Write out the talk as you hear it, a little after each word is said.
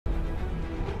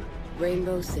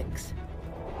Rainbow Six.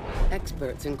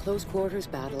 Experts in close quarters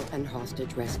battle and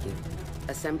hostage rescue.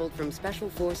 Assembled from special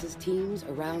forces teams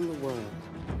around the world.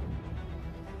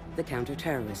 The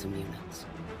counter-terrorism units.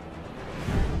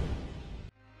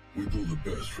 We pull the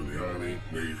best from the Army,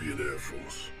 Navy, and Air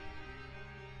Force.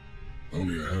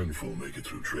 Only a handful make it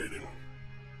through training.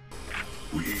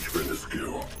 We each bring a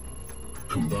skill.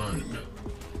 Combined,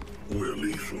 we're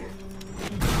lethal.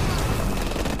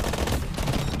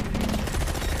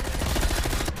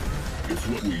 It's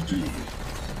what we do.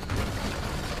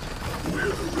 We're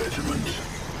the regiment.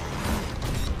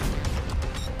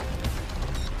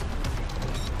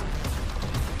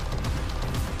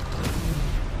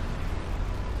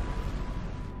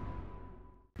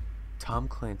 Tom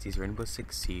Clancy's Rainbow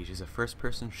Six Siege is a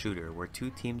first-person shooter where two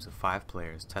teams of 5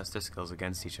 players test their skills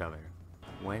against each other.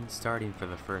 When starting for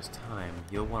the first time,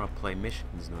 you'll want to play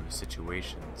missions known as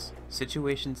situations.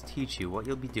 Situations teach you what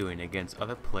you'll be doing against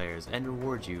other players and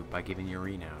reward you by giving you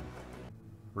renown.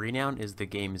 Renown is the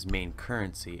game's main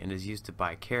currency and is used to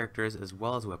buy characters as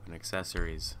well as weapon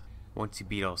accessories. Once you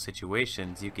beat all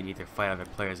situations, you can either fight other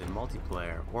players in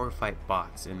multiplayer or fight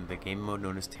bots in the game mode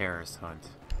known as Terrorist Hunt.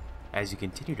 As you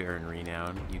continue to earn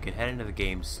renown, you can head into the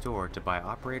game's store to buy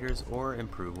operators or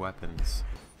improve weapons.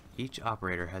 Each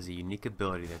operator has a unique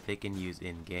ability that they can use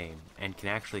in-game, and can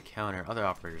actually counter other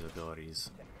operators'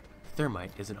 abilities.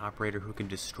 Thermite is an operator who can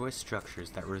destroy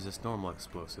structures that resist normal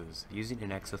explosives, using an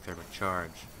exothermic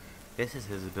charge. This is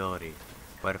his ability,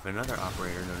 but if another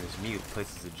operator known as Mute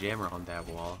places a jammer on that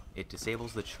wall, it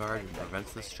disables the charge and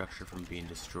prevents the structure from being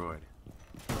destroyed.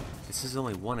 This is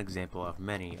only one example of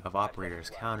many of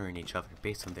operators countering each other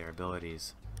based on their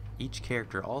abilities. Each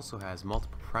character also has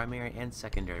multiple primary and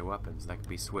secondary weapons that can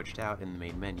be switched out in the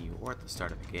main menu or at the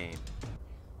start of the game.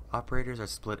 Operators are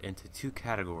split into 2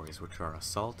 categories, which are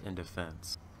Assault and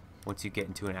Defense. Once you get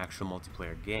into an actual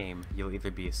multiplayer game, you'll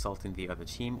either be assaulting the other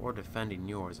team or defending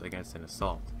yours against an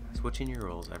assault, switching your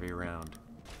roles every round.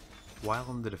 While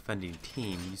on the defending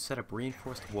team, you set up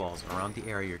reinforced walls around the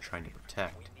area you're trying to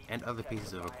protect, and other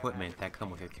pieces of equipment that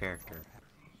come with your character.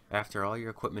 After all your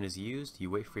equipment is used, you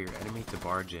wait for your enemy to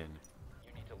barge in.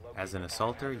 As an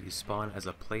assaulter, you spawn as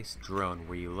a placed drone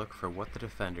where you look for what the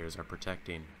defenders are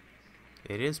protecting.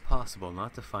 It is possible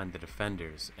not to find the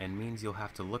defenders, and means you'll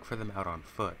have to look for them out on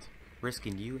foot,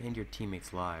 risking you and your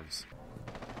teammates' lives.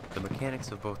 The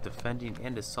mechanics of both defending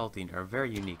and assaulting are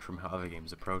very unique from how other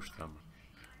games approach them.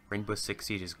 Rainbow Six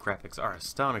Siege's graphics are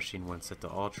astonishing when set to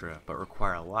Ultra, but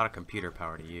require a lot of computer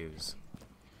power to use.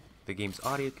 The game's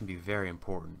audio can be very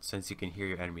important, since you can hear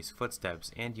your enemy's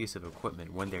footsteps and use of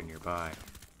equipment when they're nearby.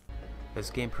 This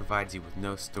game provides you with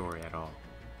no story at all,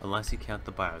 unless you count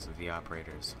the bios of the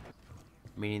operators.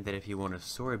 Meaning that if you want a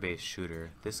story-based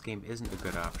shooter, this game isn't a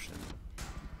good option.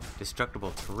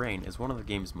 Destructible terrain is one of the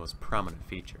game's most prominent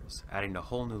features, adding a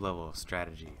whole new level of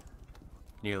strategy.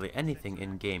 Nearly anything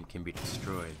in-game can be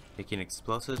destroyed, making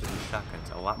explosives and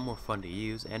shotguns a lot more fun to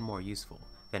use and more useful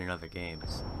than in other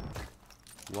games.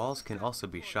 Walls can also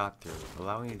be shot through,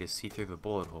 allowing you to see through the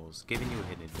bullet holes, giving you a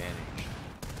hidden advantage.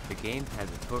 The game has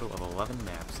a total of 11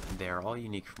 maps, and they are all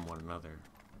unique from one another.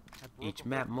 Each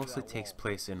map mostly takes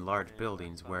place in large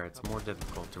buildings where it's more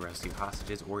difficult to rescue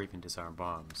hostages or even disarm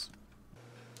bombs.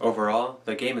 Overall,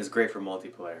 the game is great for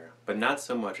multiplayer, but not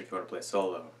so much if you want to play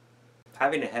solo.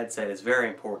 Having a headset is very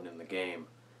important in the game,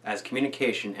 as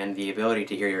communication and the ability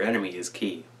to hear your enemy is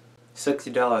key.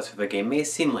 $60 for the game may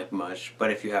seem like much,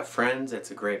 but if you have friends, it's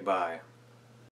a great buy.